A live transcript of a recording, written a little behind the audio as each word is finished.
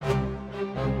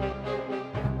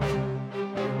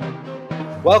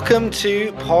Welcome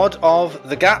to Pod of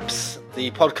the Gaps, the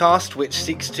podcast which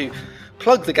seeks to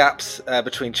plug the gaps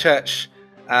between church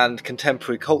and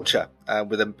contemporary culture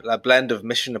with a blend of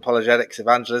mission apologetics,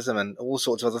 evangelism, and all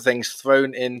sorts of other things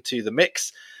thrown into the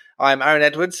mix. I'm Aaron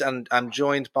Edwards, and I'm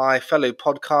joined by fellow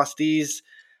podcastees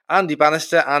Andy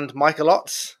Bannister and Michael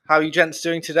Otts. How are you gents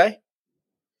doing today?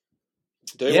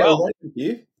 Doing well, thank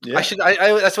you. Yeah.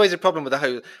 That's always a problem with the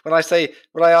host. When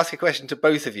I ask a question to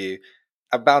both of you,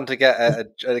 I'm bound to get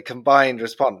a combined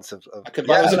response. It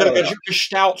was a bit of a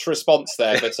stout response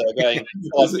there, but going,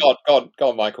 go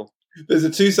on, Michael. There's a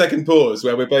 2-second pause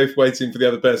where we're both waiting for the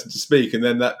other person to speak, and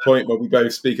then that point where we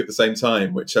both speak at the same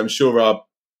time, which I'm sure our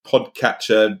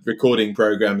podcatcher recording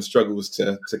program struggles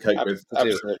to cope with.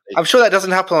 Absolutely. I'm sure that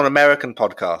doesn't happen on American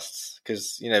podcasts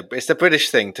because it's the British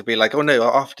thing to be like, "Oh no,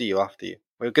 after you."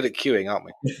 We're good at queuing, aren't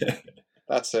we?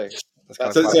 That's it.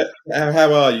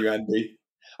 How are you, Andy?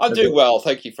 I'm doing well.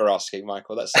 Thank you for asking,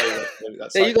 Michael.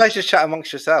 You guys just chat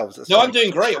amongst yourselves. I'm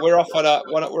doing great. We're off on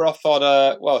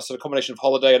a combination of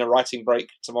holiday and a writing break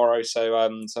tomorrow. So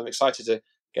I'm excited to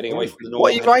getting away from the normal.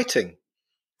 What are you writing?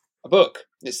 A book.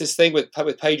 It's this thing with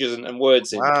pages and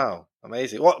words in. Wow,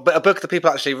 amazing! But a book that people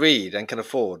actually read and can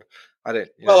afford. I don't.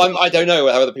 I don't know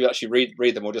whether other people actually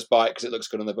read them or just buy it because it looks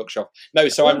good on the bookshelf. No,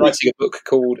 so I'm writing a book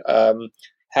called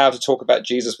 "How to Talk About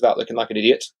Jesus Without Looking Like an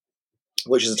Idiot,"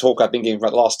 which is a talk I've been giving for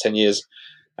the last 10 years.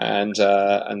 And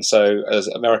so as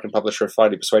an American publisher have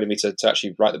finally persuaded me to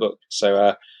actually write the book.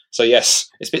 So yes,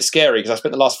 it's a bit scary because I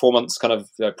spent the last 4 months kind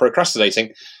of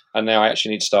procrastinating, and now I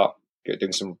actually need to start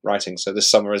doing some writing. So this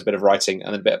summer is a bit of writing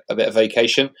and a bit of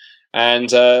vacation.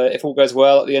 And if all goes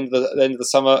well, at the end of the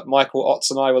summer, Michael Otts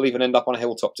and I will even end up on a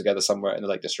hilltop together somewhere in the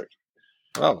Lake District.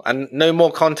 Well, and no more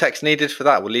context needed for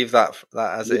that. We'll leave that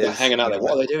as it is. Hanging out there.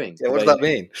 What are they doing? Yeah, what does that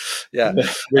mean? Yeah.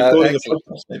 Recording a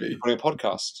podcast, maybe. Recording a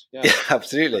podcast. Yeah,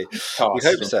 absolutely. We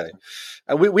hope so.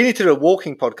 And we need to do a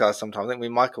walking podcast sometime. I think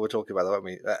Michael were talking about that, weren't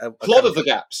we? Plot of the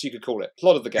Gaps, you could call it.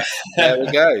 Plot of the Gaps. There we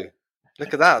go.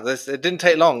 Look at that. It didn't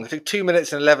take long. It took 2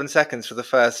 minutes and 11 seconds for the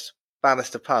first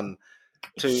Bannister pun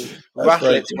to rattle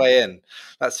its way in.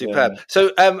 That's superb. Yeah.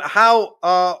 So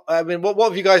what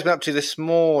have you guys been up to this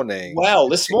morning? Well,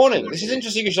 this is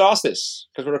interesting you should ask this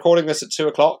because we're recording this at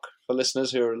 2:00 for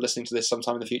listeners who are listening to this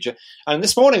sometime in the future. And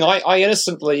this morning I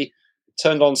innocently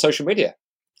turned on social media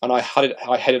and I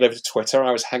headed over to Twitter and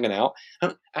I was hanging out.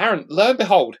 And Aaron, lo and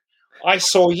behold, I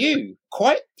saw you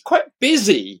quite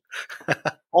busy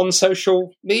on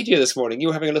social media this morning. You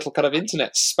were having a little kind of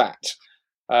internet spat.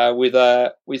 With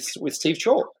Steve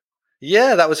Chalke.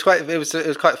 Yeah, that was it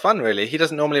was quite fun, really. He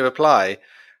doesn't normally reply.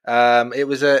 It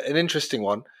was an interesting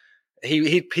one.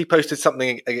 He posted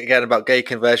something again about gay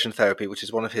conversion therapy, which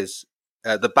is one of his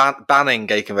banning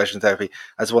gay conversion therapy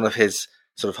as one of his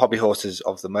sort of hobby horses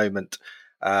of the moment.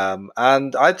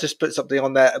 And I just put something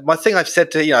on there. My thing I've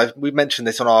said to we mentioned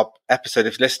this on our episode.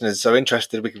 If listeners are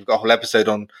interested, we've got a whole episode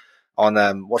on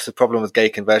what's the problem with gay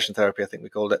conversion therapy. I think we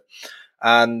called it.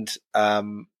 And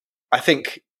I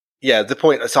think, the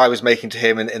point that I was making to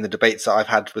him in the debates that I've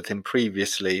had with him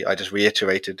previously, I just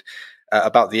reiterated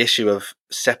about the issue of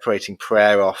separating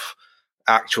prayer off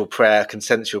actual prayer,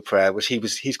 consensual prayer, which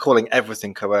he's calling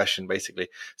everything coercion, basically.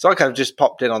 So I kind of just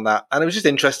popped in on that, and it was just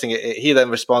interesting. He then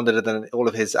responded, and then all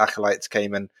of his acolytes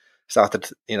came and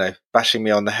started, bashing me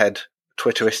on the head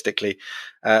Twitteristically,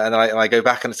 and I go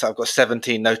back and I've got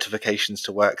 17 notifications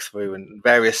to work through and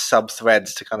various sub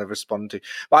threads to kind of respond to.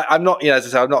 But I'm not, as I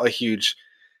say, I'm not a huge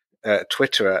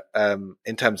Twitterer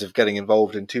in terms of getting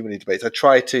involved in too many debates. I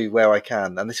try to where I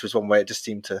can, and this was one where it just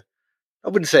seemed to, I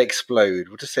wouldn't say explode.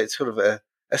 We'll just say it's sort of a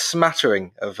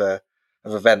smattering of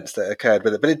events that occurred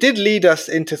with it. But it did lead us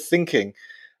into thinking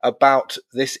about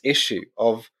this issue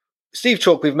of Steve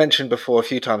Chalke. We've mentioned before a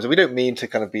few times, and we don't mean to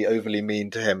kind of be overly mean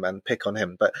to him and pick on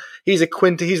him, but he's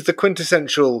the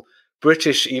quintessential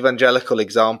British evangelical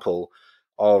example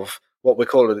of what we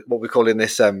call in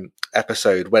this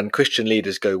episode when Christian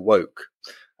leaders go woke,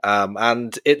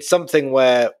 and it's something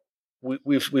where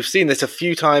we've seen this a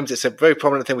few times. It's a very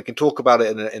prominent thing. We can talk about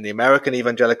it in the American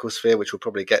evangelical sphere, which we'll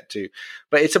probably get to,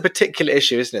 but it's a particular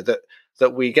issue, isn't it?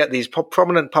 That we get these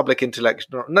prominent public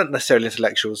intellectuals, not necessarily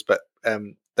intellectuals, but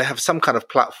they have some kind of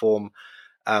platform,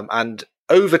 and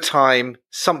over time,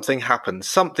 something happens,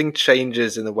 something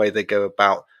changes in the way they go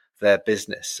about their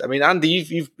business. I mean, Andy,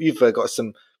 you've got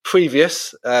some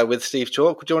previous with Steve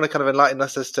Chalke. Do you want to kind of enlighten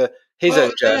us as to his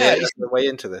own journey and the way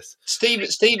into this? Steve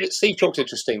Chalke's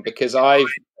interesting because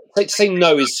saying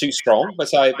no is too strong, but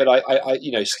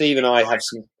Steve and I have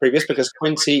some previous because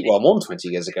more than 20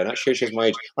 years ago, actually, she's my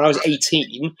age. When I was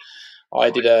 18, I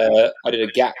did a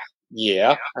gap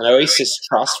year, and Oasis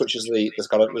Trust, which is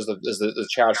the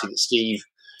charity that Steve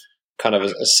kind of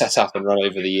has set up and run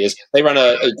over the years. They run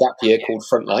a gap year called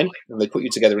Frontline, and they put you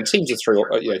together in teams of 3,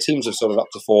 or teams of sort of up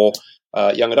to 4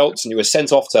 young adults, and you were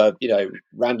sent off to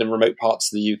random remote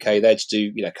parts of the UK there to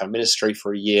do kind of ministry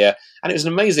for a year, and it was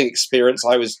an amazing experience.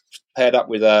 I was paired up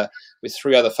with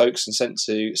 3 other folks and sent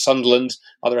to Sunderland,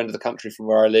 other end of the country from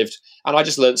where I lived, and I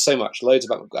just learned so much, loads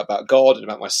about God and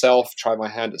about myself. Tried my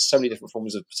hand at so many different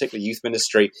forms of particularly youth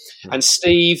ministry, and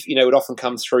Steve, would often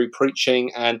come through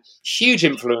preaching, and huge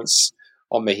influence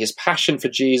on me. His passion for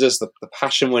Jesus, the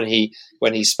passion when he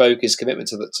spoke, his commitment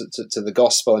to the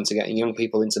gospel and to getting young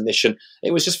people into mission,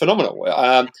 it was just phenomenal.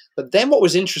 But then what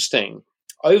was interesting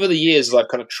over the years, as I've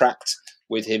kind of tracked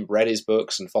with him, read his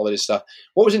books and followed his stuff,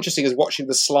 what was interesting is watching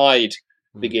the slide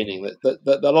beginning that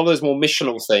a lot of those more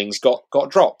missional things got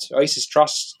dropped. Oasis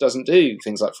Trust doesn't do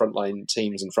things like frontline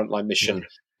teams and frontline mission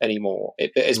anymore.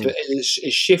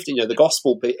 It's shifted. The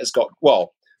gospel bit has got,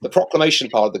 the proclamation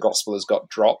part of the gospel has got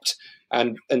dropped,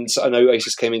 and so I know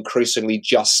Oasis came increasingly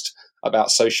just about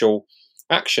social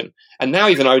action, and now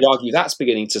even I would argue that's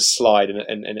beginning to slide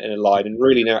and align, and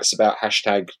really now it's about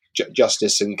hashtag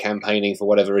justice and campaigning for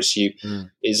whatever issue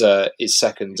is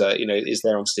second, is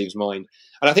there on Steve's mind.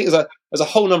 And I think there's a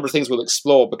whole number of things we'll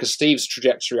explore, because Steve's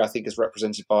trajectory, I think, is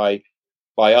represented by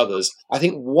others. I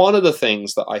think one of the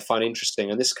things that I find interesting,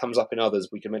 and this comes up in others,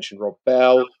 we can mention Rob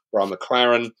Bell, Brian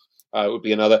McLaren, would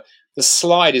be another. The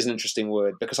slide is an interesting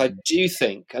word, because I do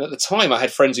think, and at the time I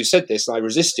had friends who said this and I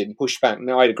resisted and pushed back,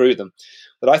 now I'd agree with them,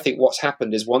 that I think what's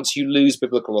happened is once you lose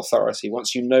biblical authority,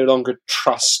 once you no longer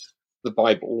trust the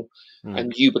Bible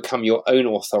and you become your own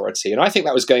authority, and I think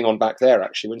that was going on back there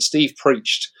actually. When Steve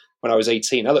preached when I was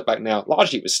 18, I look back now,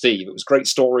 largely it was Steve. It was great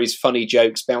stories, funny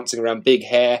jokes, bouncing around, big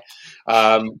hair.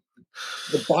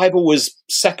 The Bible was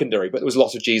secondary, but there was a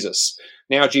lot of Jesus.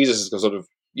 Now Jesus has sort of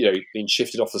being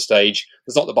shifted off the stage.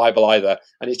 There's not the Bible either,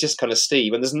 and it's just kind of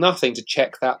Steve, and there's nothing to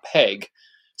check that peg.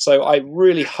 So I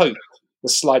really hope the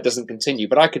slide doesn't continue,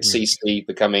 but I could see Steve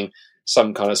becoming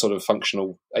some kind of sort of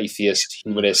functional atheist,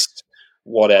 humanist,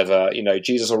 whatever.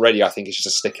 Jesus already, I think, is just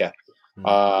a sticker.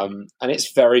 And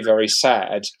it's very, very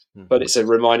sad, but it's a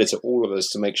reminder to all of us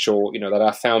to make sure, that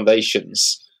our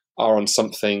foundations are on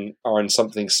something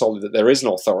solid, that there is an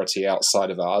authority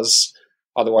outside of us.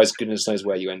 Otherwise, goodness knows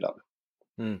where you end up.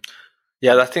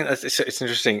 Yeah, I think it's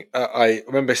interesting. I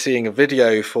remember seeing a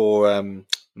video for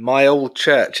my old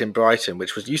church in Brighton,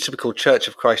 which used to be called Church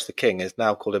of Christ the King, is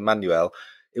now called Emmanuel.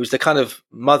 It was the kind of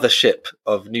mothership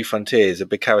of New Frontiers, a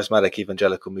big charismatic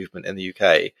evangelical movement in the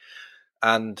UK.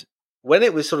 And when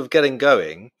it was sort of getting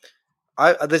going,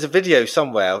 there's a video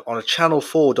somewhere on a Channel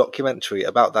 4 documentary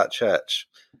about that church.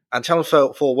 And Channel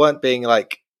 4 weren't being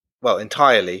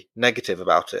entirely negative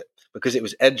about it, because it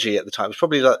was edgy at the time. It was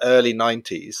probably like early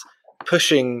 90s,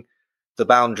 pushing the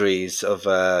boundaries of,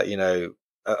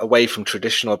 away from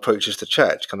traditional approaches to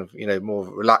church, kind of, more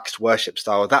relaxed worship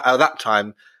style. At that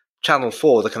time, Channel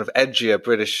 4, the kind of edgier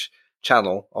British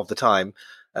channel of the time,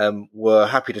 were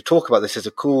happy to talk about this as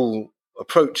a cool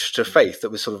approach to faith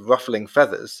that was sort of ruffling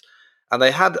feathers. And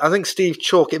they had, I think Steve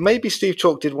Chalke, it may be Steve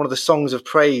Chalke did one of the Songs of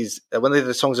Praise, when they did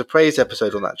the Songs of Praise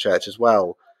episode on that church as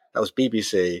well. That was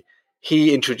BBC.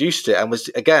 He introduced it and was,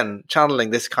 again,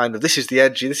 channeling this kind of, this is the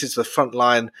edgy, this is the front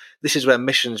line, this is where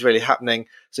mission's really happening.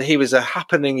 So he was a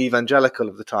happening evangelical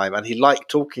of the time, and he liked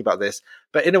talking about this.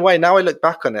 But in a way, now I look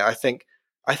back on it, I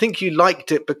think you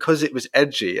liked it because it was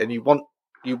edgy, and you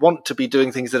want to be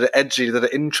doing things that are edgy, that are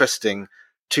interesting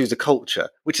to the culture,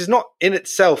 which is not in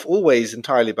itself always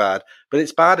entirely bad, but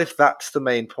it's bad if that's the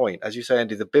main point. As you say,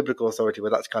 Andy, the biblical authority,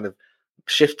 where that's kind of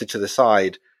shifted to the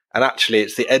side, and actually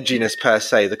it's the edginess per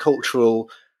se, the cultural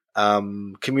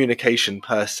communication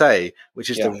per se, which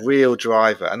is the real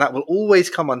driver, and that will always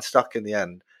come unstuck in the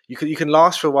end. You can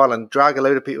last for a while and drag a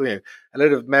load of people, a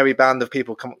load of merry band of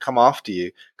people come after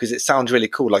you, because it sounds really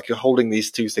cool, like you're holding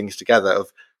these two things together,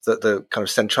 of the kind of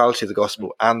centrality of the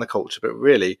gospel and the culture. But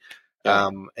really,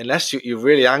 unless you're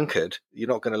really anchored, you're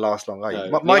not going to last long, are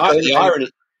you? No.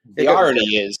 The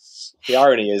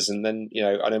irony is, and then,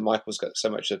 I know Michael's got so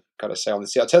much to kind of say on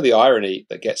this. I'll tell you the irony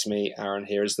that gets me, Aaron,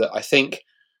 here is that I think,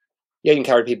 you can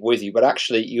carry people with you, but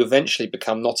actually you eventually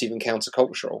become not even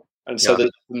countercultural. And so for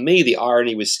me, the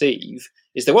irony with Steve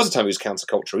is there was a time he was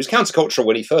countercultural. He was countercultural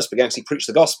when he first began, because he preached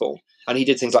the gospel, and he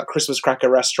did things like Christmas cracker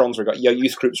restaurants. We got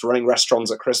youth groups running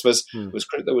restaurants at Christmas. There was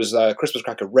Christmas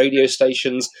cracker radio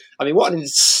stations. I mean, what an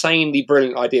insanely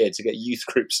brilliant idea to get youth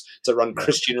groups to run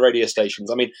Christian radio stations.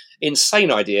 I mean,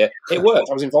 insane idea. It worked.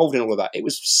 I was involved in all of that. It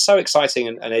was so exciting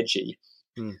and edgy.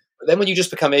 But then when you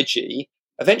just become edgy,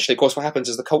 eventually, of course, what happens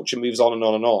is the culture moves on and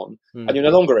on and on, and you're no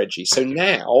longer edgy. So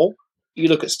now you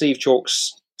look at Steve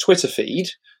Chalk's Twitter feed.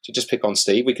 To just pick on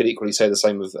Steve, we could equally say the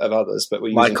same of others, but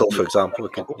we're Michael, for example.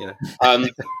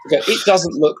 It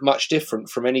doesn't look much different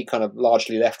from any kind of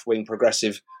largely left-wing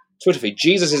progressive Twitter feed.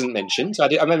 Jesus isn't mentioned. I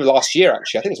remember last year,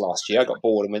 actually, I think it was last year, I got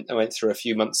bored and went through a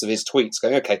few months of his tweets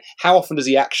going, okay, how often does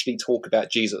he actually talk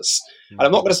about Jesus? And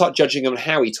I'm not going to start judging him on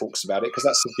how he talks about it, because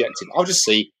that's subjective. I'll just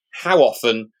see how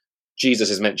often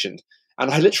Jesus is mentioned. And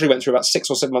I literally went through about 6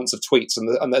 or 7 months of tweets,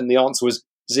 and then the answer was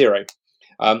 0.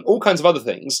 All kinds of other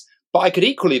things. But I could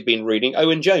equally have been reading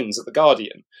Owen Jones at The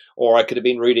Guardian, or I could have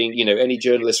been reading, any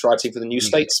journalist writing for the New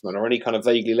Statesman, or any kind of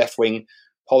vaguely left-wing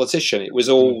politician. It was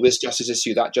all this justice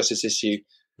issue, that justice issue,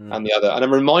 and the other. And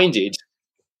I'm reminded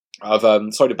of,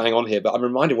 sorry to bang on here, but I'm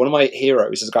reminded one of my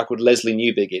heroes is a guy called Leslie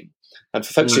Newbigin. And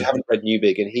for folks who haven't read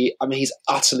Newbigin, he's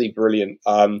utterly brilliant.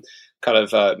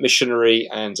 Missionary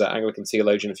and Anglican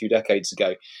theologian a few decades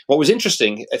ago. What was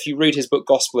interesting, if you read his book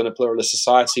Gospel in a Pluralist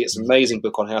Society, it's an amazing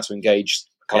book on how to engage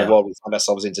the kind of world we find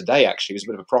ourselves in today. Actually, he was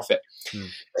a bit of a prophet.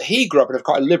 But he grew up in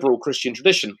quite a liberal Christian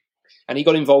tradition, and he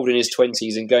got involved in his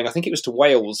 20s in going, I think it was to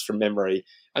Wales from memory,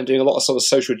 and doing a lot of sort of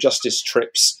social justice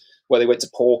trips where they went to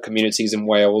poor communities in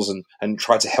Wales and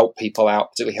tried to help people out,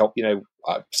 particularly help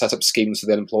set up schemes for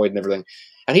the unemployed and everything.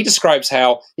 And he describes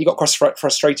how he got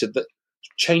frustrated that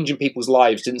changing people's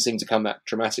lives didn't seem to come that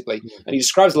dramatically. And he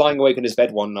describes lying awake in his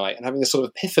bed one night and having a sort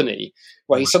of epiphany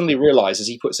where he suddenly realized, as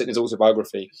he puts it in his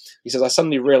autobiography, he says, I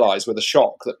suddenly realized with a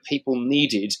shock that people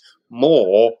needed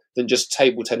more than just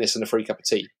table tennis and a free cup of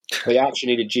tea. They actually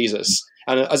needed Jesus.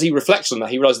 And as he reflects on that,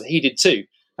 he realized that he did too.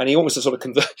 And he almost sort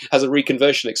of has a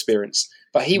reconversion experience.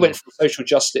 But he went from social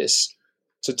justice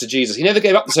to Jesus. He never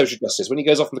gave up the social justice. When he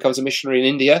goes off and becomes a missionary in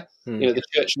India, the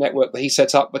church network that he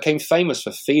set up became famous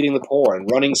for feeding the poor and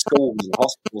running schools and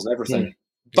hospitals and everything.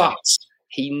 But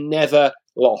he never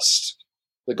lost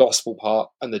the gospel part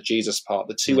and the Jesus part.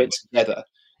 The two went together.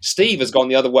 Steve has gone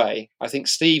the other way. I think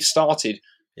Steve started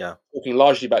talking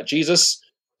largely about Jesus.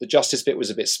 The justice bit was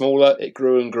a bit smaller. It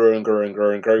grew and grew and grew and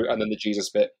grew and grew. And then the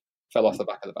Jesus bit fell off the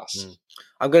back of the bus.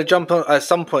 I'm going to jump on at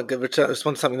some point,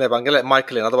 respond to something there, but I'm going to let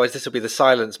Michael in. Otherwise, this will be the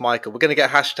silence Michael. We're going to get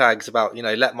hashtags about,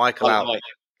 let Michael out.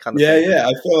 Kind of thing.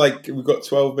 I feel like we've got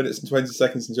 12 minutes and 20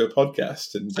 seconds into a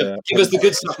podcast. And give us the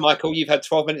good stuff, Michael. You've had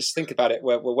 12 minutes to think about it.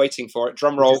 We're waiting for it.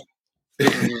 Drum roll.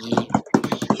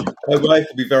 My wife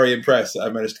will be very impressed that I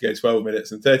managed to go 12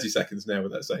 minutes and 30 seconds now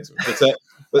without saying something.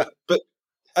 But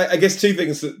I guess two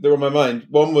things that are on my mind.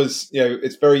 One was,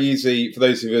 it's very easy for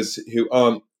those of us who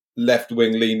aren't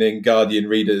left-wing leaning Guardian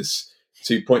readers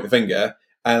to point the finger.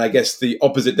 And I guess the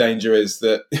opposite danger is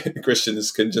that Christians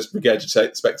can just regurgitate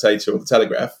the Spectator or the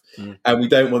Telegraph. And we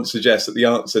don't want to suggest that the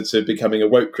answer to becoming a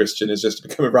woke Christian is just to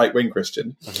become a right-wing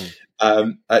Christian.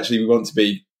 Actually, we want to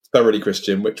be thoroughly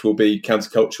Christian, which will be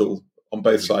countercultural on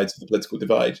both sides of the political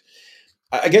divide.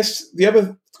 I guess the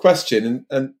other question,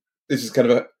 and this is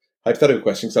kind of a hypothetical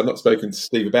question because I've not spoken to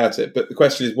Steve about it, but the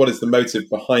question is, what is the motive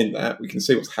behind that? We can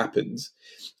see what's happened.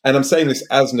 And I'm saying this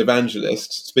as an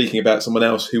evangelist, speaking about someone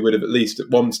else who would have at least at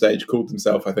one stage called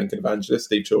himself, I think, an evangelist,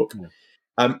 Steve Chalk.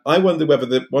 I wonder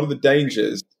whether one of the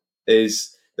dangers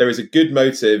is there is a good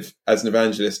motive as an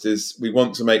evangelist is we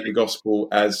want to make the gospel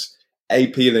as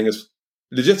appealing as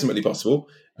legitimately possible.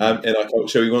 In our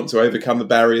culture, we want to overcome the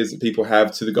barriers that people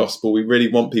have to the gospel. We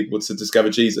really want people to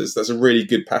discover Jesus. That's a really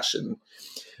good passion.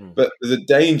 But there's a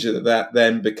danger that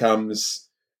then becomes,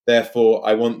 therefore,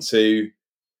 I want to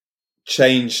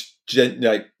change,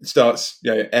 starts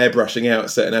airbrushing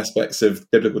out certain aspects of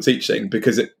biblical teaching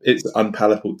because it's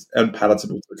unpalatable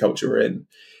to the culture we're in.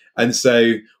 And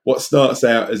so what starts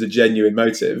out as a genuine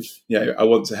motive, I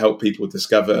want to help people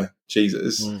discover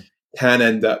Jesus, can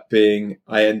end up being,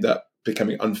 I end up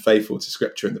becoming unfaithful to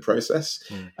Scripture in the process.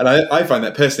 And I find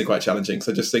that personally quite challenging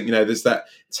because I just think, there's that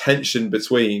tension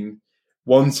between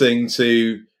wanting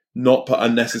to not put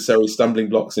unnecessary stumbling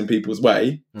blocks in people's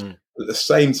way, but at the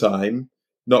same time,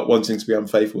 not wanting to be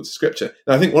unfaithful to Scripture.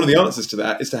 And I think one of the answers to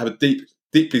that is to have a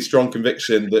deeply strong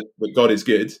conviction that God is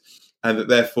good, and that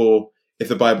therefore, if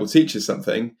the Bible teaches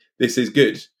something, this is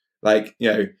good.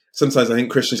 Sometimes I think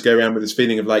Christians go around with this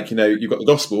feeling of you've got the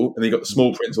gospel and then you've got the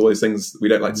small print, all those things that we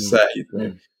don't like to say,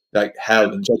 like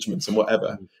hell and judgments and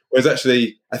whatever. Whereas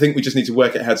actually, I think we just need to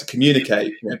work out how to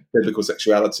communicate biblical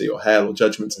sexuality or hell or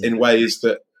judgments in ways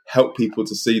that help people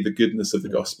to see the goodness of the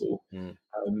gospel,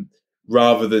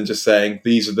 rather than just saying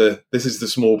this is the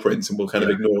small print and we'll kind of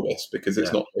ignore this because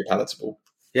it's not very palatable.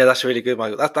 Yeah, that's really good,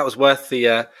 Michael. That was worth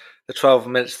the 12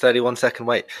 minutes 31 second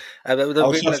wait. I'll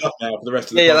shut up now for the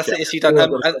rest of the podcast. That's the issue done.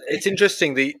 And it's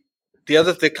interesting. the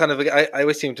other thing, kind of, I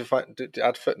always seem to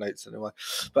add footnotes anyway,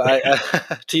 but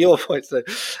to your point, though,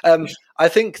 I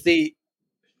think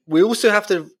we also have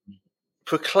to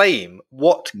proclaim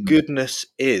what goodness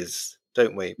is,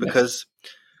 don't we? Because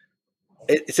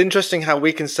it's interesting how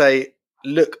we can say,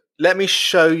 look, let me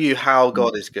show you how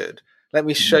God is good. Let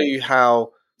me show you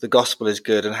how the gospel is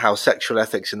good and how sexual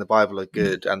ethics in the Bible are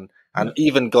good, and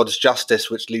even God's justice,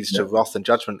 which leads to wrath and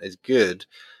judgment, is good.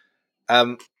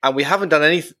 And we haven't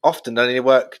often done any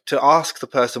work to ask the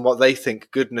person what they think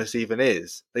goodness even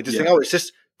is. They just think, oh, it's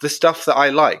just the stuff that I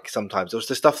like sometimes, or it's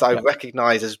the stuff that I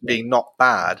recognize as being not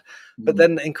bad. But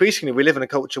then increasingly we live in a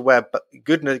culture where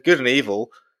good and evil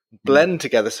blend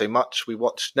together so much. We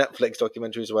watch Netflix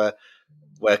documentaries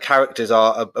where characters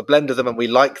are a blend of them, and we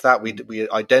like that. We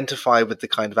identify with the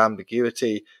kind of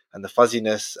ambiguity and the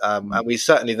fuzziness, and we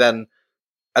certainly then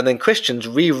Christians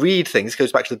reread things. It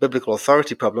goes back to the biblical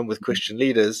authority problem with Christian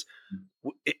leaders.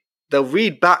 They'll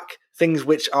read back things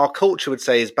which our culture would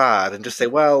say is bad and just say,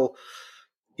 well,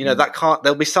 that can't,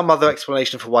 there'll be some other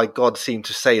explanation for why God seemed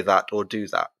to say that or do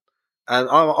that. And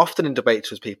I'm often in debates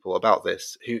with people about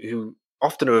this who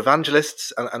often are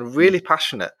evangelists and really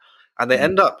passionate, and they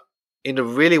end up in a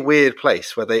really weird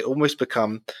place where they almost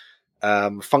become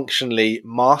functionally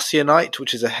Marcionite,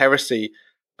 which is a heresy,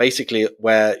 basically,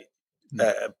 where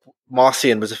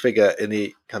Marcion was a figure in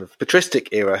the kind of patristic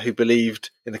era who believed,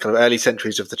 in the kind of early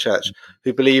centuries of the church,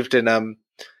 who believed in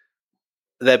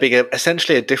there being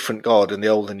essentially a different God in the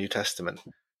Old and New Testament.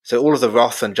 So all of the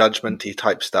wrath and judgment-y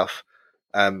type stuff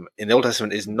in the Old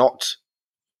Testament is not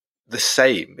the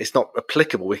same. It's not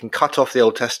applicable. We can cut off the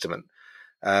Old Testament.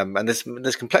 And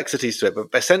there's complexities to it, but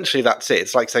essentially that's it.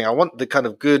 It's like saying, I want the kind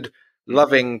of good,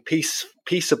 loving,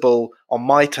 peaceable, on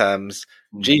my terms,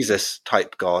 Jesus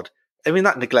type God. I mean,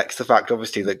 that neglects the fact,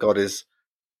 obviously, that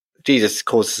Jesus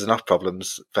causes enough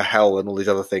problems for hell and all these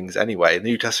other things anyway. The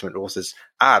New Testament authors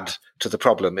add to the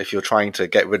problem if you're trying to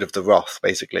get rid of the wrath,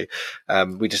 basically.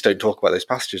 We just don't talk about those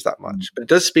passages that much. But it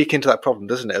does speak into that problem,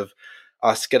 doesn't it, of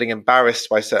us getting embarrassed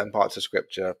by certain parts of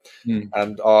Scripture,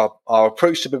 and our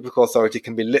approach to biblical authority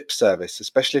can be lip service,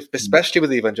 especially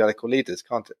with evangelical leaders,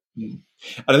 can't it? And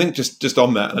I think just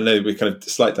on that, I know we kind of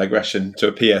slight digression to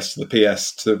a PS to the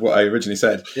PS to what I originally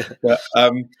said, but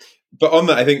on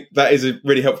that, I think that is a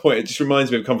really helpful point. It just reminds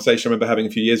me of a conversation I remember having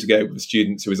a few years ago with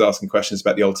students who was asking questions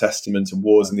about the Old Testament and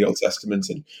wars in the Old Testament,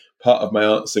 and part of my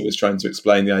answer was trying to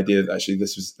explain the idea that actually there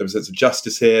was a sense of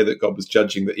justice here, that God was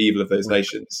judging the evil of those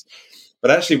nations. But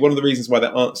actually, one of the reasons why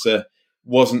that answer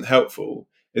wasn't helpful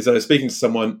is that I was speaking to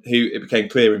someone who, it became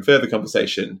clear in further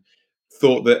conversation,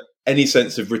 thought that any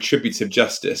sense of retributive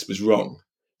justice was wrong,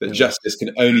 that justice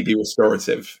can only be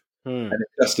restorative. And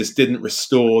if justice didn't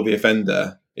restore the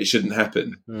offender, it shouldn't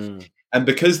happen. And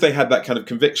because they had that kind of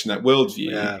conviction, that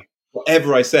worldview,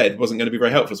 whatever I said wasn't going to be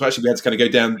very helpful. So actually we had to kind of go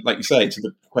down, like you say, to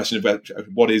the question about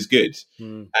what is good.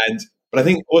 But I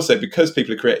think also because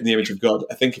people are created in the image of God,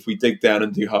 I think if we dig down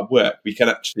and do hard work, we can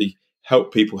actually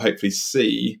help people hopefully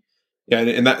see,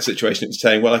 in that situation, it was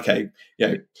saying, well, okay,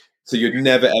 so you'd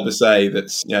never ever say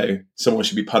that, someone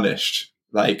should be punished,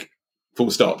 like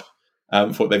full stop, for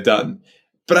what they've done.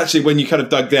 But actually, when you kind of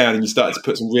dug down and you started to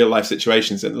put some real life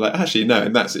situations in, like, actually, no,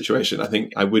 in that situation, I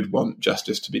think I would want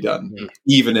justice to be done,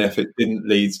 even if it didn't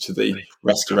lead to the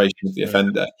restoration of the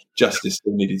offender. Justice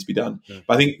still needed to be done.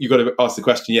 But I think you've got to ask the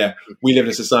question, we live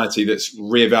in a society that's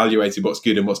reevaluated what's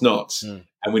good and what's not,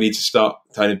 and we need to start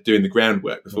kind of doing the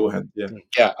groundwork beforehand.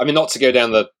 Yeah. I mean, not to go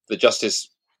down the justice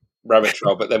rabbit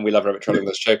trail, but then we love rabbit trailing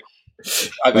this show.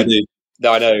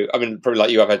 No, I know. I mean, probably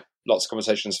like you, I've had lots of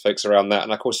conversations with folks around that.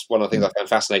 And of course, one of the things I found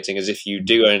fascinating is if you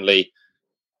do only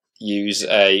use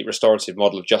a restorative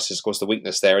model of justice, of course, the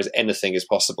weakness there is anything is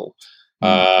possible.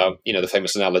 The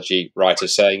famous analogy writer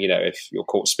saying, if you're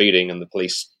caught speeding and the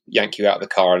police yank you out of the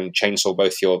car and chainsaw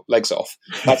both your legs off,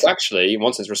 that's actually, in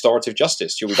one sense, restorative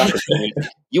justice. You'll be back again.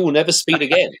 You will never speed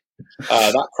again.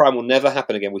 That crime will never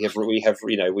happen again. We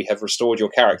have restored your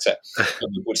character. And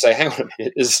people would say, hang on a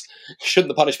minute, shouldn't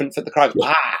the punishment fit the crime?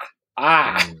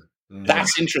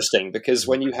 That's interesting, because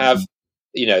when you have,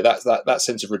 that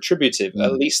sense of retributive,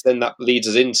 at least then that leads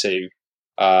us into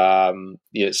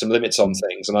some limits on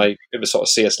things. And I remember sort of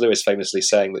C.S. Lewis famously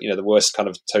saying that the worst kind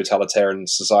of totalitarian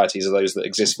societies are those that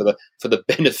exist for the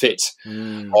benefit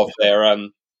of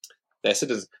their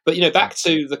citizens. But back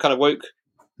to the kind of woke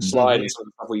slide and sort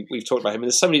of stuff we've talked about him. And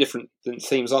there's so many different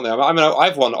themes on there. I mean,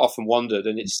 I've often wondered,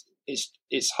 and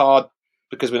it's hard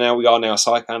because we are now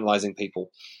psychoanalyzing people,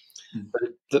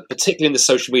 but particularly in the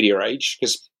social media age,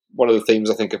 because one of the themes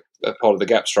I think a part of the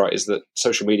gap strike is that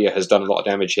social media has done a lot of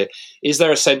damage here. Is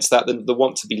there a sense that the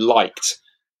want to be liked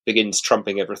begins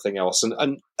trumping everything else.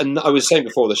 And I was saying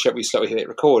before the show we started hit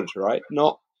record, right?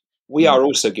 We are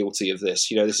also guilty of this.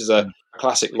 This is a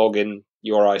classic login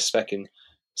URI spec in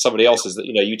somebody else's that,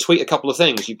 you tweet a couple of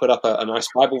things. You put up a nice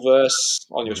Bible verse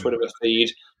on your Twitter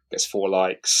feed, gets 4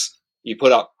 likes. You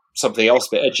put up something else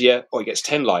a bit edgier, or it gets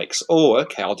 10 likes. Oh,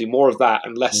 okay, I'll do more of that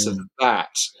and less of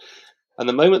that. And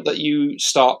the moment that you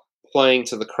start playing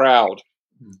to the crowd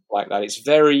like that, it's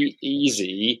very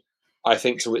easy, I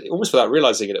think, to almost without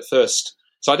realizing it at first.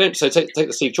 So take the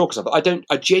Steve Chalker stuff.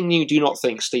 I genuinely do not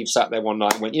think Steve sat there one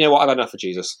night and went, you know what, I've had enough of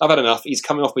Jesus. I've had enough. He's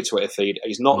coming off my Twitter feed.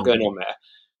 He's not going on there.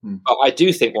 But I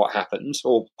do think what happened,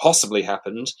 or possibly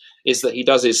happened, is that he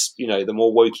does his, the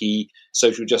more wokey,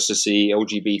 social justice-y,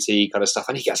 LGBT kind of stuff,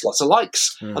 and he gets lots of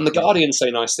likes. And the Guardian say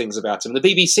nice things about him. The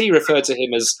BBC refer to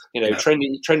him as,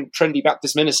 trendy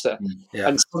Baptist minister.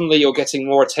 And suddenly you're getting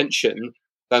more attention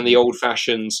than the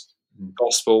old-fashioned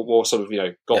gospel, more sort of,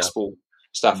 gospel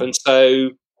stuff. And so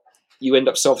you end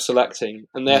up self-selecting,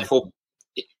 and therefore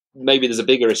maybe there's a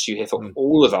bigger issue here for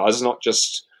all of us, not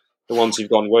just the ones who've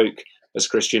gone woke, as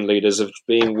Christian leaders, of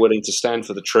being willing to stand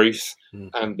for the truth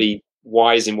and be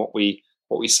wise in what we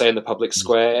say in the public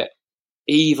square,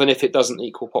 even if it doesn't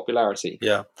equal popularity.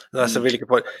 Yeah, that's a really good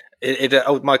point.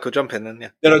 Michael, jump in then.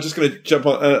 Yeah, no, I'm just going to jump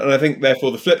on, and I think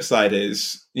therefore the flip side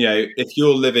is, if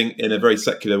you're living in a very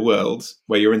secular world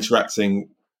where you're interacting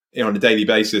on a daily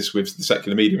basis with the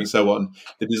secular media and so on,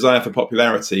 the desire for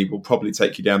popularity will probably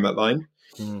take you down that line.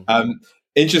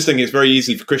 Interesting, it's very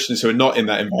easy for Christians who are not in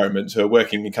that environment, who are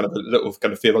working in kind of a little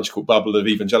kind of theological bubble of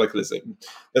evangelicalism,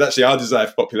 that actually our desire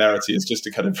for popularity is just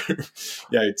to kind of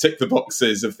tick the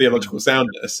boxes of theological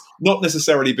soundness, not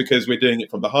necessarily because we're doing it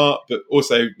from the heart, but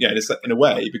also in a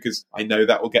way because I know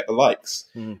that will get the likes.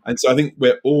 And so I think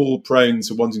we're all prone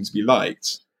to wanting to be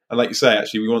liked. And like you say,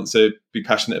 actually, we want to be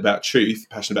passionate about truth,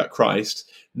 passionate about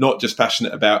Christ, not just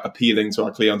passionate about appealing to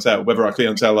our clientele, whether our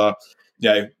clientele are,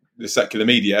 the secular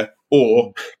media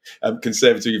or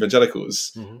conservative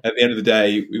evangelicals. At the end of the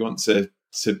day, we want to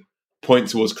point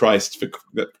towards Christ for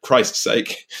Christ's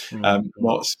sake,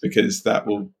 not because that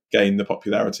will gain the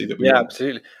popularity that we want.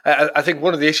 Absolutely. I think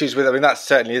one of the issues with, that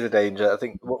certainly is a danger. I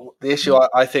think the issue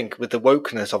I think with the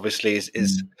wokeness, obviously,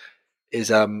 is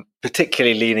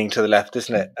particularly leaning to the left,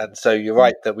 isn't it? And so you're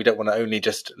right that we don't want to only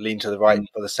just lean to the right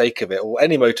for the sake of it, or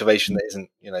any motivation that isn't,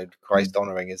 Christ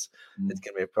honoring is going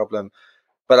to be a problem.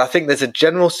 But I think there's a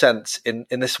general sense in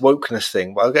this wokeness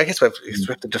thing. Well, I guess we have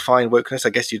to define wokeness. I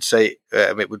guess you'd say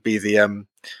it would be the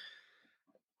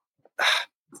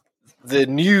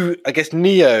new, I guess,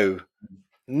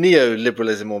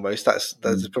 neoliberalism almost. That's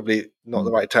probably not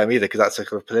the right term either, because that's a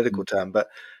kind of political term. But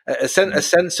a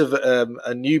sense of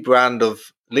a new brand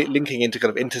of linking into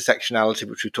kind of intersectionality,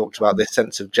 which we talked about. This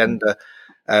sense of gender,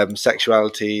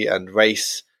 sexuality, and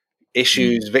race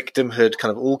issues, victimhood,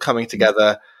 kind of all coming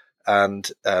together.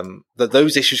 And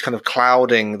those issues kind of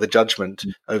clouding the judgment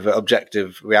over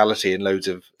objective reality in loads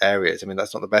of areas.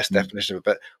 That's not the best definition of it,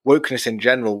 but wokeness in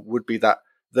general would be that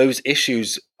those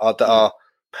issues that are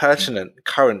pertinent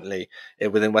currently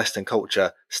within Western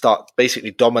culture start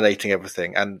basically dominating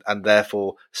everything, and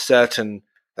therefore there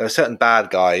are certain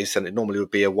bad guys, and it normally would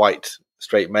be a white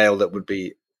straight male that would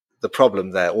be the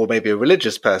problem there, or maybe a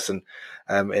religious person,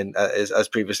 as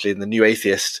previously in the New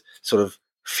Atheist sort of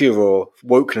furor.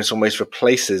 Wokeness almost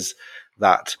replaces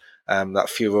that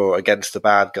furor against the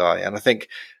bad guy. And I think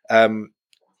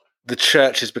the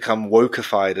church has become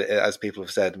wokeified, as people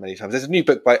have said many times. There's a new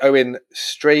book by Owen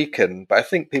Strachan, but I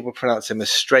think people pronounce him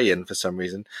as Strahan for some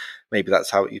reason. Maybe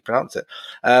that's how you pronounce it.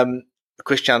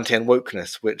 Christianity and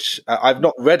Wokeness, which I've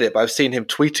not read it, but I've seen him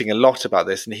tweeting a lot about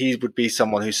this. And he would be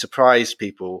someone who surprised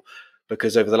people,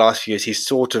 because over the last few years, he's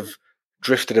sort of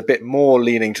drifted a bit more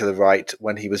leaning to the right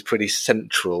when he was pretty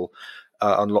central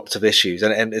on lots of issues.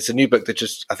 And it's a new book that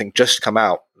just come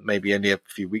out, maybe only a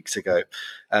few weeks ago.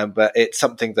 But it's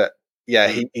something that,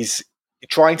 he's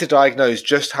trying to diagnose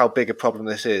just how big a problem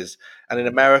this is. And in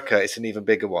America, it's an even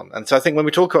bigger one. And so I think when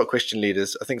we talk about Christian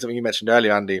leaders, I think something you mentioned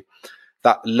earlier, Andy,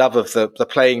 that love of the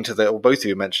playing to or both of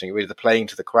you mentioning really, the playing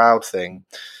to the crowd thing,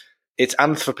 it's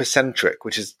anthropocentric,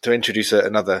 which is, to introduce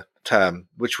another term,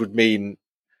 which would mean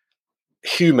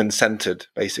human-centered,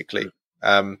 basically,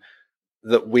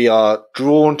 that we are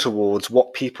drawn towards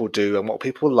what people do and what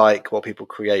people like, what people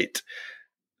create,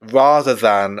 rather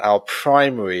than our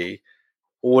primary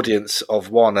audience of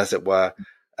one, as it were,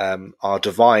 our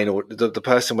divine, or the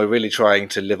person we're really trying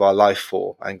to live our life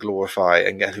for and glorify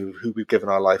and get who we've given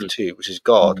our life to, which is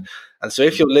God. And so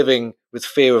if you're living with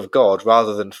fear of God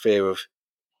rather than fear of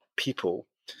people,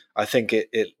 I think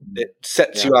it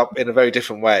sets you up in a very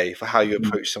different way for how you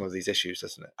approach some of these issues,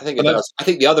 doesn't it? I think it does. I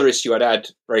think the other issue I'd add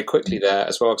very quickly there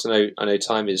as well, because I know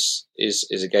time is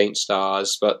against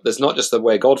ours, but there's not just the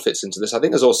way God fits into this. I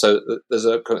think there's also there's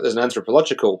an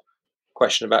anthropological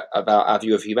question about our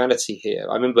view of humanity here.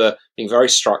 I remember being very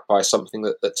struck by something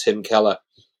that Tim Keller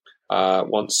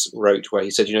once wrote, where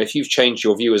he said, if you've changed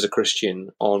your view as a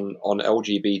Christian on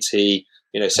LGBT,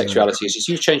 sexuality issues,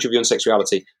 you've changed your view on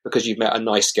sexuality because you've met a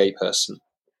nice gay person.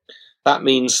 That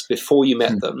means before you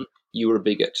met them, you were a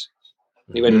bigot.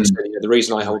 And he went and said, the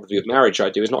reason I hold the view of marriage I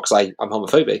do is not because I'm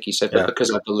homophobic, he said, but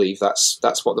because I believe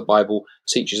that's what the Bible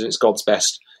teaches and it's God's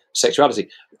best sexuality.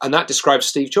 And that describes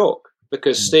Steve Chalke,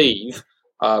 because Steve,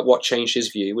 what changed his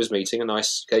view was meeting a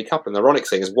nice gay couple. And the ironic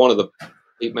thing is, one of the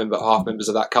half members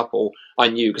of that couple I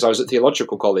knew because I was at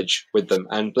theological college with them,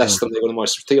 and bless them, they were the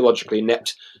most theologically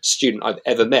inept student I've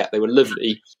ever met. They were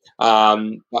lovely,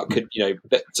 but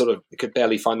could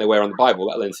barely find their way around the Bible,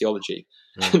 let alone theology.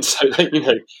 And so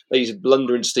they used to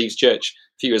blunder into Steve's church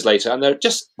a few years later, and they're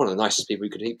just one of the nicest people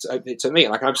you could to meet.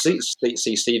 And I can absolutely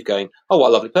see Steve going, "Oh, what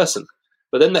a lovely person!"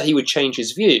 But then that he would change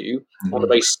his view on the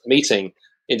basis of meeting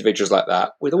individuals like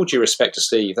that. With all due respect to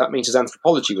Steve, that means his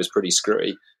anthropology was pretty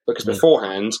screwy, because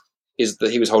beforehand is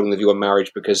that he was holding the view on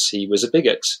marriage because he was a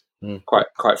bigot,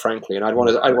 quite frankly. And I'd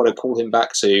want to call him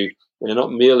back to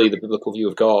not merely the biblical view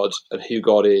of God and who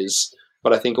God is,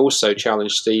 but I think also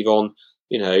challenge Steve on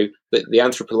the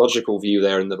anthropological view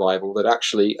there in the Bible, that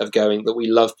actually that we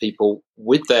love people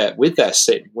with their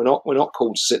sin. We're not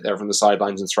called to sit there from the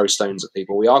sidelines and throw stones at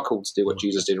people. We are called to do what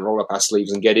Jesus did and roll up our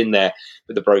sleeves and get in there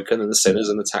with the broken and the sinners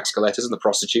and the tax collectors and the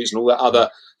prostitutes and all that other,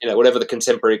 whatever the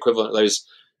contemporary equivalent of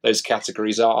those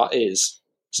categories is.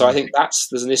 So I think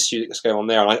there's an issue that's going on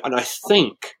there. And I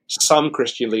think some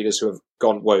Christian leaders who have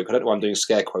gone woke, I don't know why I'm doing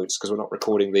scare quotes because we're not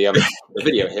recording the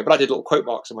video here, but I did little quote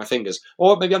marks on my fingers.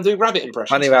 Or maybe I'm doing rabbit impressions.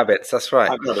 Honey rabbits, that's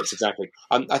right. Rabbits, exactly.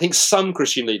 I think some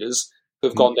Christian leaders who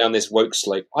have gone down this woke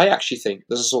slope, I actually think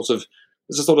there's a sort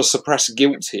of suppressed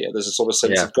guilt here. There's a sort of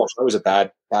sense of, gosh, I was a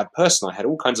bad person. I had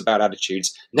all kinds of bad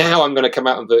attitudes. Now I'm going to come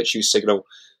out and virtue signal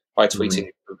by tweeting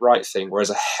the right thing, whereas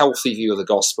a healthy view of the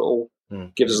gospel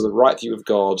gives us the right view of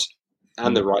God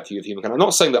and the right view of humankind. I'm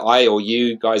not saying that I or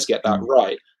you guys get that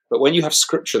right, but when you have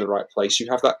scripture in the right place, you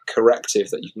have that corrective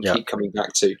that you can keep coming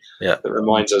back to that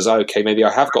reminds us, okay, maybe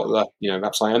I have got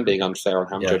perhaps I am being unfair on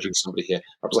how I'm judging somebody here.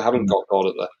 Perhaps I haven't got God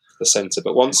at the center.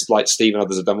 But once, like Steve and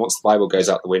others have done, once the Bible goes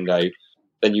out the window,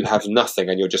 then you have nothing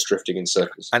and you're just drifting in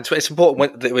circles. And so it's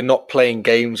important that we're not playing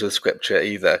games with scripture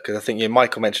either, because I think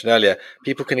Michael mentioned earlier,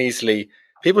 people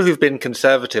who've been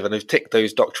conservative and who've ticked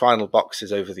those doctrinal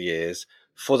boxes over the years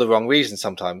for the wrong reason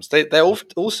sometimes, they're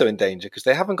also in danger because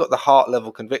they haven't got the heart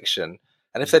level conviction.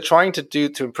 And if they're trying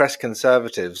to impress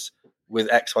conservatives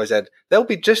with X, Y, Z, they'll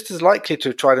be just as likely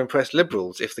to try to impress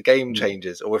liberals if the game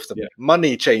changes or if the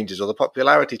money changes or the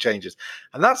popularity changes.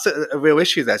 And that's a real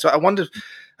issue there. So I wonder,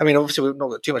 obviously we've not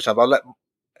got too much time, but I'll let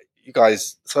you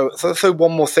guys throw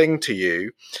one more thing to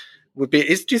you. Do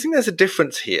you think there's a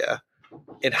difference here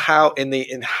in how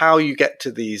you get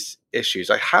to these issues,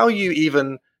 like how you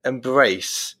even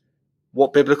embrace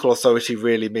what biblical authority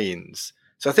really means?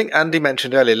 So I think Andy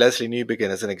mentioned earlier Leslie Newbegin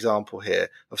as an example here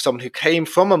of someone who came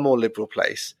from a more liberal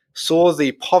place, saw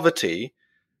the poverty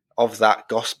of that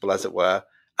gospel, as it were,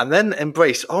 and then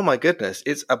embraced, oh my goodness,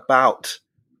 it's about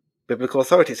biblical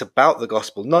authority. It's about the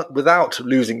gospel, not without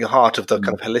losing the heart of the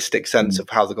kind of holistic sense of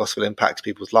how the gospel impacts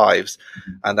people's lives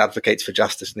and advocates for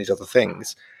justice and these other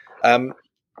things. I'm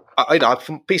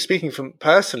speaking from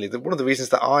personally, one of the reasons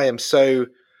that I am so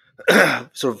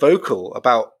sort of vocal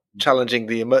about challenging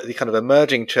the kind of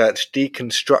emerging church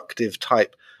deconstructive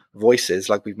type voices,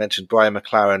 like we've mentioned, Brian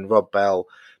McLaren, Rob Bell,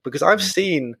 because I've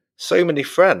seen so many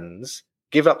friends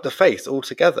give up the faith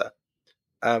altogether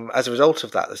as a result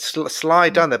of that. They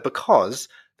slide down there because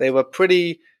they were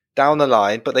pretty down the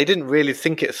line, but they didn't really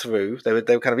think it through. They were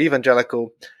kind of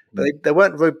evangelical, but they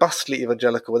weren't robustly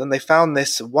evangelical. And then they found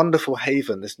this wonderful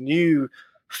haven, this new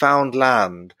found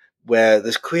land where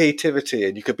there's creativity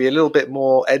and you could be a little bit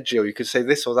more edgy or you could say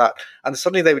this or that. And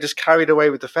suddenly they were just carried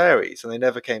away with the fairies and they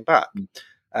never came back.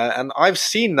 And I've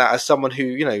seen that as someone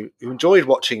who enjoyed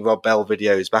watching Rob Bell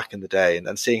videos back in the day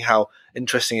and seeing how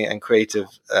interesting and creative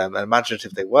and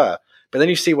imaginative they were. But then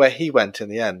you see where he went in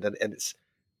the end, and it's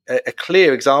a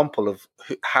clear example of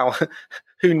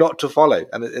who not to follow,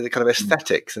 and the kind of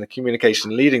aesthetics and the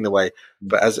communication leading the way.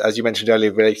 But as you mentioned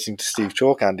earlier, relating to Steve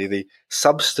Chalke, Andy, the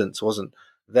substance wasn't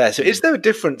there. So is there a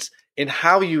difference in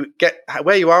how you get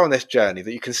where you are on this journey,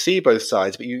 that you can see both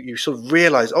sides, but you sort of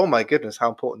realize, oh my goodness, how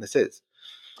important this is?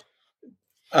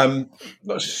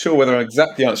 Not sure whether I'm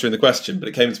exactly answering the question, but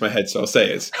it came into my head, so I'll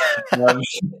say it.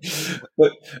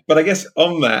 But I guess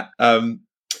on that,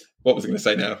 what was I going to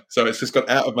say now? So it's just got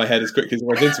out of my head as quickly as it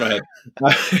was into my head.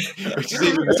 Which is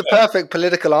even It's a perfect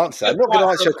political answer. I'm not going to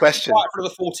answer your question. Quiet for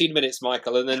another 14 minutes,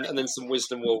 Michael, and then some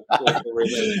wisdom will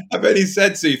really. I've only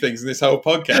said 2 things in this whole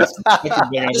podcast.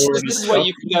 This is where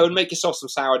you can go and make yourself some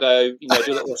sourdough. You know,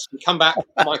 do a little. You come back,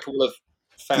 Michael will have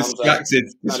found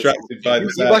distracted by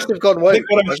this. You must have gone woke. I think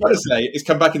what I'm trying to say is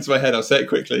come back into my head. I'll say it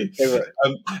quickly.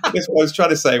 I guess what I was trying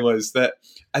to say was that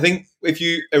I think if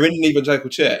you are in an evangelical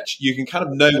church, you can kind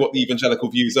of know what the evangelical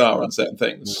views are on certain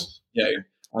things. You know,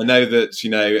 I know that, you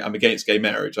know, I'm against gay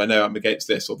marriage. I know I'm against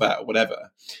this or that or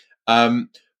whatever.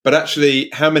 But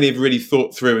actually, how many have really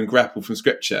thought through and grappled from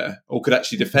Scripture, or could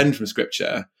actually defend from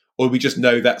Scripture, or we just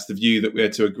know that's the view that we're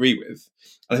to agree with?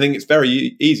 And I think it's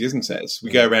very easy, isn't it? We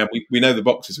go around, we know the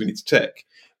boxes we need to tick,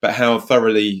 but how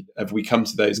thoroughly have we come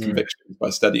to those convictions by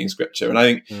studying Scripture? And I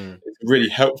think it's a really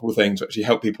helpful thing to actually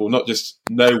help people not just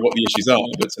know what the issues are,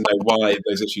 but to know why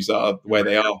those issues are the way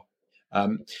they are.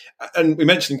 And we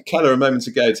mentioned Keller a moment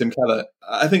ago, Tim Keller.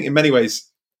 I think in many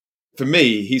ways, for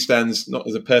me, he stands not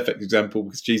as a perfect example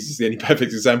because Jesus is the only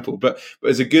perfect example, but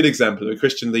as a good example of a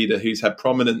Christian leader who's had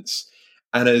prominence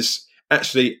and has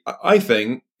actually, I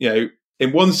think, you know,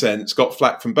 in one sense, got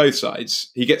flack from both sides.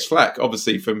 He gets flack,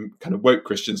 obviously, from kind of woke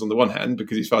Christians on the one hand,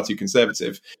 because he's far too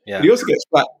conservative. Yeah. But he also gets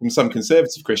flack from some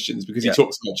conservative Christians because he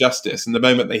talks about justice. And the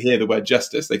moment they hear the word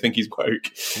justice, they think he's woke.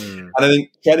 And I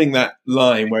think getting that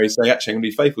line where he's saying, actually, I'm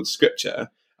going to be faithful to Scripture.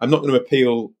 I'm not going to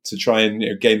appeal to try and, you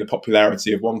know, gain the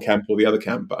popularity of one camp or the other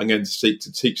camp, but I'm going to seek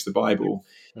to teach the Bible.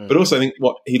 But also I think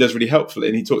what he does really helpfully,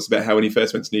 and he talks about how when he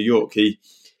first went to New York, he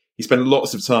spent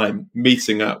lots of time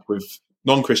meeting up with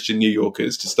non-Christian New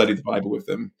Yorkers to study the Bible with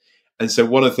them. And so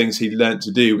one of the things he learned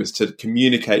to do was to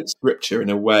communicate Scripture in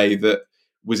a way that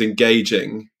was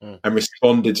engaging and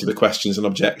responded to the questions and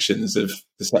objections of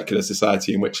the secular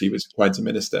society in which he was trying to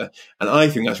minister. And I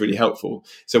think that's really helpful.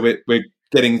 So we're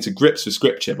getting to grips with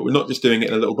Scripture, but we're not just doing it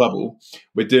in a little bubble.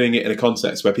 We're doing it in a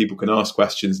context where people can ask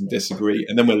questions and disagree.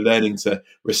 And then we're learning to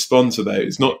respond to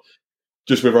those, not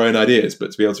just with our own ideas, but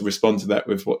to be able to respond to that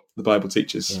with what the Bible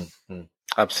teaches.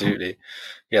 Absolutely.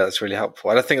 Yeah, that's really helpful.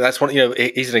 And I think that's one, you know,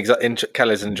 he's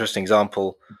Keller's an interesting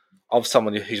example of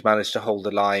someone who's managed to hold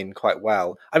the line quite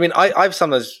well. I mean, I've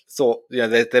sometimes thought, you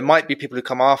know, there might be people who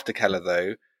come after Keller,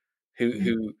 though,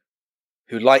 who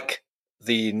like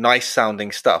the nice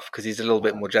sounding stuff because he's a little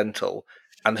bit more gentle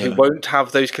and who won't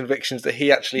have those convictions that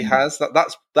he actually has.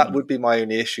 That would be my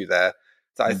only issue there.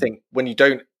 That I think when you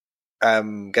don't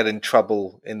get in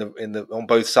trouble in the on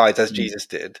both sides as Jesus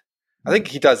did. I think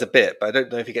he does a bit, but I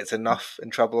don't know if he gets enough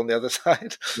in trouble on the other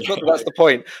side. Not that that's the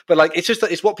point, but like it's just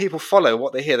that it's what people follow,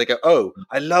 what they hear. They go, "Oh,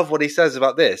 I love what he says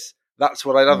about this. That's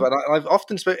what I love." And I've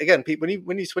often spoken again. People,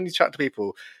 when you chat to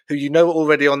people who you know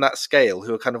already on that scale,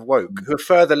 who are kind of woke, who are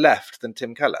further left than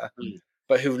Tim Keller,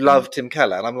 but who love Tim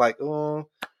Keller, and I'm like, oh.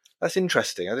 That's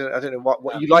interesting. I don't know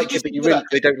what you like it, but you really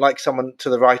they don't like someone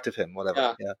to the right of him,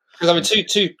 whatever. Yeah. Because I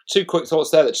mean, two quick thoughts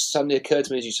there that just suddenly occurred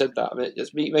to me as you said that. I mean,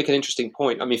 just make an interesting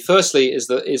point. I mean, firstly, is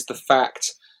the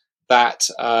fact that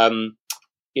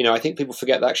you know, I think people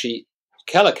forget that actually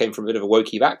Keller came from a bit of a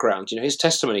wokey background. You know, his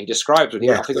testimony he described when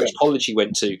I think which college he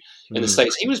went to in the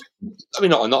States. He was, I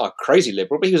mean, not a crazy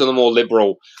liberal, but he was on the more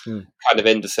liberal kind of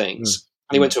end of things.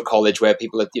 And he went to a college where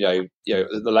people, you know,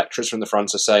 the lecturers from the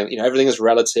front are saying, you know, everything is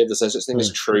relative. There's no such thing as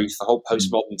truth. The whole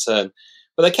postmodern turn,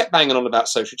 but they kept banging on about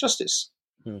social justice.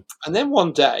 And then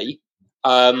one day,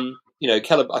 you know,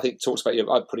 Keller, I think, talks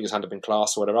about putting his hand up in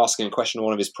class or whatever, asking a question to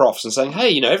one of his profs and saying, "Hey,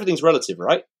 you know, everything's relative,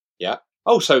 right? Yeah.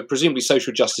 Oh, so presumably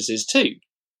social justice is too."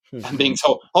 And being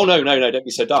told, "Oh no, don't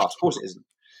be so daft. Of course it isn't."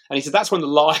 And he said that's when the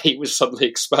lie was suddenly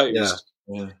exposed.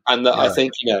 And that I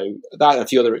think, you know, that and a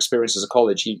few other experiences at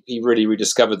college, he really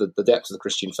rediscovered the depth of the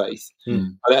Christian faith.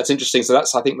 And that's interesting. So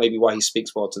that's, I think, maybe why he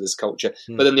speaks well to this culture.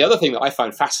 But then the other thing that I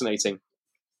find fascinating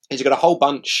is you've got a whole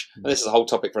bunch, and this is a whole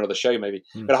topic for another show maybe,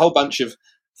 but a whole bunch of,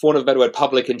 for want of a better word,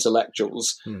 public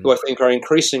intellectuals who I think are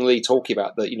increasingly talking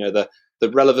about the, you know, the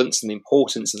relevance and the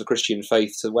importance of the Christian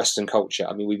faith to Western culture.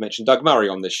 I mean, we've mentioned Doug Murray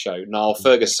on this show, Niall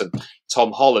Ferguson,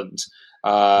 Tom Holland.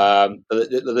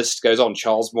 The list goes on.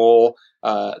 Charles Moore.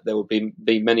 There will be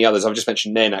many others. I've just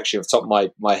mentioned Nen actually off the top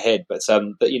of my head, but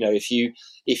you know, if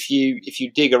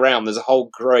you dig around, there's a whole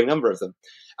growing number of them.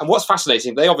 And what's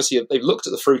fascinating, they've looked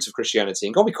at the fruit of Christianity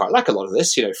and gone, we quite like a lot of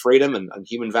this, you know, freedom and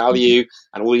human value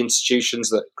and all the institutions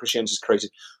that Christianity has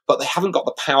created, but they haven't got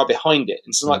the power behind it.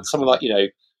 And someone like you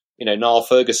know Niall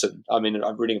Ferguson. I mean,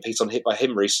 I'm reading a piece on Hit by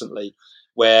him recently,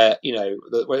 where you know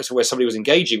where somebody was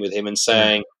engaging with him and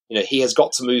saying, he has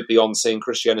got to move beyond saying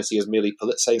Christianity as merely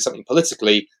saying something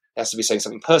politically. He has to be saying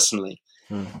something personally.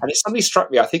 And it suddenly struck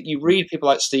me, I think you read people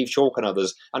like Steve Chalke and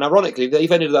others, and ironically,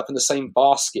 they've ended up in the same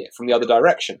basket from the other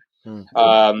direction,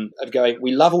 of going,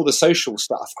 we love all the social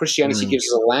stuff. Christianity gives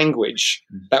us a language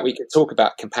that we can talk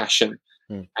about compassion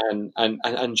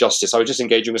and justice. I was just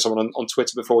engaging with someone on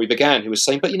Twitter before we began who was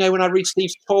saying, but when I read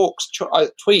Steve's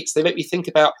tweets, they make me think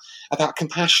about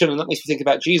compassion, and that makes me think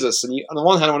about Jesus. And on the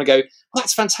one hand, I want to go, well,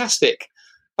 that's fantastic.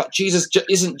 But Jesus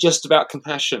isn't just about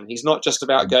compassion. He's not just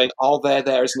about going, oh,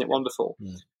 there, isn't it wonderful?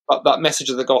 But that message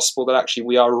of the gospel that actually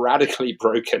we are radically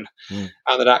broken and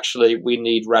that actually we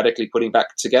need radically putting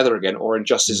back together again, or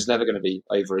injustice is never going to be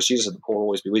over. As Jesus said, the poor will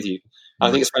always be with you. And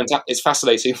I think it's fantastic. It's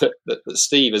fascinating that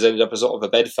Steve has ended up as sort of a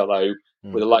bedfellow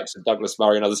with the likes of Douglas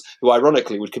Murray and others who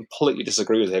ironically would completely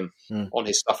disagree with him on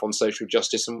his stuff on social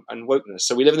justice and wokeness.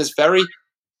 So we live in this very,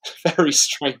 very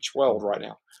strange world right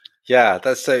now. Yeah,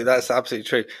 that's absolutely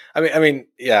true. I mean,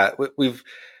 yeah, we've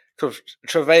sort of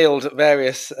travailed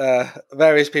various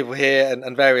people here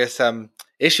and various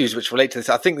issues which relate to this.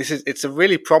 I think it's a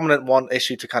really prominent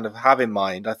issue to kind of have in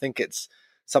mind. I think it's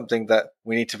something that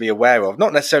we need to be aware of,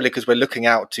 not necessarily because we're looking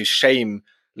out to shame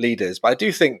leaders, but I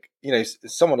do think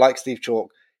someone like Steve Chalke,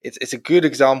 it's a good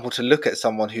example to look at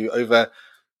someone who over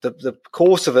the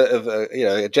course of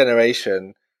a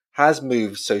generation has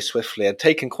moved so swiftly and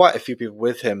taken quite a few people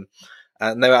with him.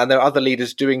 And there are other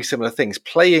leaders doing similar things,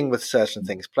 playing with certain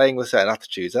things, playing with certain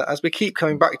attitudes. As we keep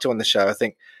coming back to on the show, I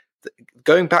think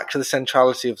going back to the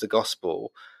centrality of the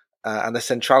gospel and the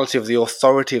centrality of the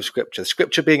authority of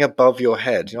Scripture being above your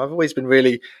head. I've always been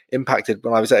really impacted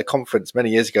when I was at a conference many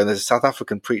years ago, and there's a South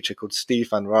African preacher called Steve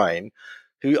van Ryn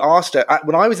who asked,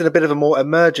 when I was in a bit of a more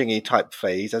emerging-y type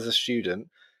phase as a student,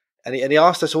 and he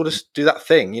asked us all to do that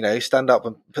thing, stand up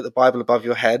and put the Bible above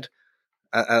your head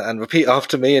and repeat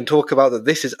after me and talk about that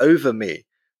this is over me.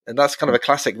 And that's kind of a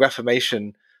classic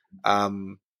Reformation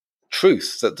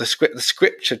truth, that the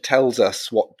Scripture tells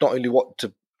us not only what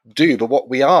to do, but what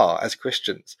we are as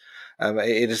Christians.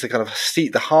 It is the kind of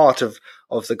the heart of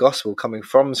the gospel coming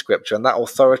from Scripture, and that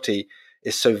authority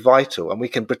is so vital. And we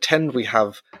can pretend we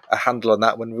have a handle on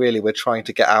that when really we're trying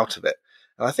to get out of it.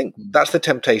 And I think that's the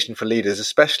temptation for leaders,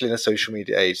 especially in a social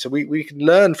media age. So we can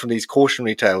learn from these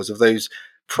cautionary tales of those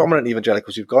prominent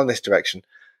evangelicals who've gone this direction,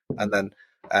 and then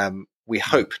we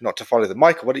hope not to follow them.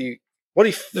 Michael, what do you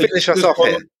finish us off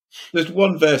here? There's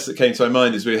one verse that came to my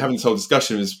mind as we were having this whole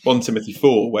discussion, is 1 Timothy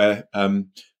 4, where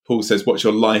Paul says, watch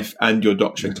your life and your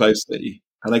doctrine closely.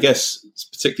 And I guess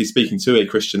particularly speaking to a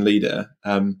Christian leader,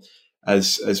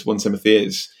 as 1 Timothy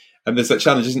is, and there's that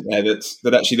challenge, isn't there,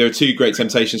 that actually there are two great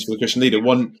temptations for the Christian leader.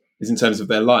 One is in terms of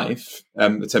their life,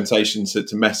 the temptation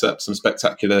to mess up some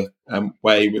spectacular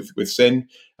way with sin,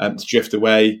 to drift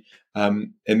away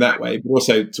in that way, but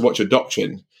also to watch your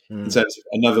doctrine in terms of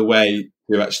another way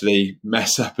to actually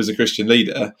mess up as a Christian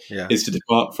leader is to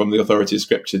depart from the authority of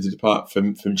Scripture, to depart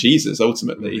from Jesus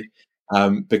ultimately,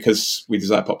 because we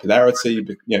desire popularity,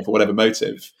 for whatever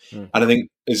motive. And I think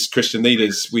as Christian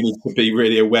leaders, we need to be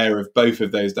really aware of both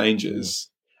of those dangers.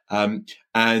 And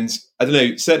I don't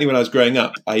know, certainly when I was growing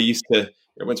up, I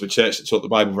went to a church that taught the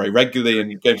Bible very regularly,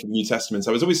 and going through the New Testament,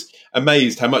 I was always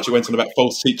amazed how much it went on about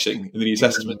false teaching in the New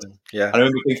Testament. Yeah. And I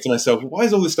remember thinking to myself, why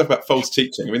is all this stuff about false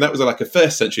teaching? I mean, that was like a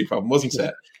first century problem, wasn't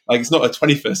it? Like, it's not a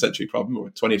 21st century problem or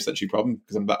a 20th century problem,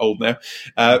 because I'm that old now.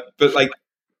 But like,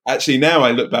 actually now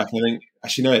I look back and I think,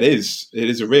 actually, no, it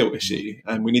is a real issue,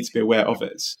 and we need to be aware of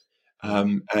it.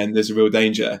 And there's a real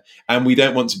danger, and we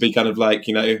don't want to be kind of like,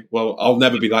 well, I'll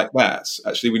never be like that.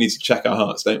 Actually, we need to check our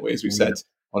hearts, don't we? As we've said,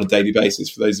 on a daily basis,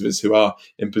 for those of us who are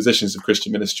in positions of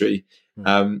Christian ministry,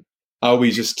 are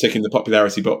we just ticking the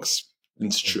popularity box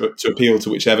and to appeal to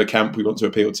whichever camp we want to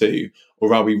appeal to,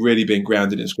 or are we really being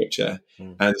grounded in Scripture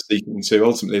and seeking to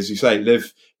ultimately, as you say,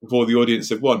 live before the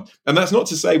audience of one? And that's not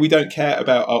to say we don't care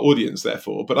about our audience,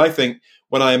 therefore, but I think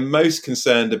when I am most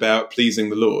concerned about pleasing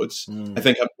the Lord, I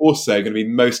think I'm also going to be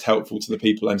most helpful to the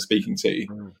people I'm speaking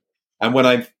to. And when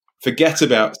I forget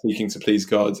about seeking to please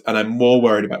God and I'm more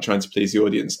worried about trying to please the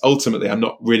audience, ultimately I'm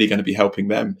not really going to be helping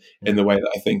them in the way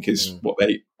that I think is what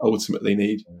they ultimately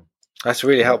need. That's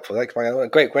really helpful. Thanks, Michael. A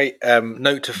great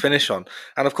note to finish on.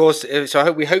 And of course,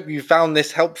 so we hope you found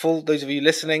this helpful, those of you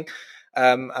listening.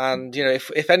 And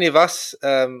if any of us,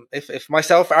 if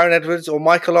myself, Aaron Edwards, or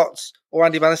Michael Otts, or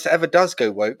Andy Bannister ever does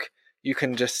go woke, you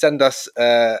can just send us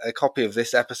a copy of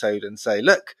this episode and say,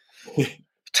 look,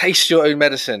 taste your own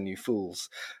medicine, you fools.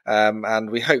 And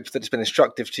we hope that it's been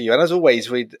instructive to you. And as always,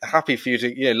 we're happy for you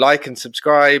to like and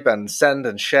subscribe and send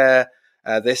and share.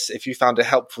 this, if you found it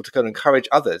helpful to kind of encourage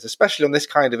others, especially on this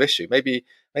kind of issue. Maybe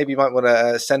you might want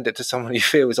to send it to someone you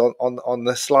feel is on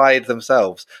the slide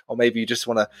themselves, or maybe you just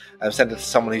want to send it to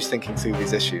someone who's thinking through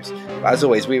these issues. But as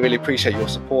always, we really appreciate your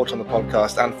support on the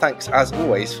podcast, and thanks as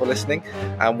always for listening,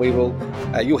 and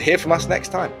you'll hear from us next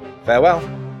time.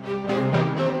 Farewell.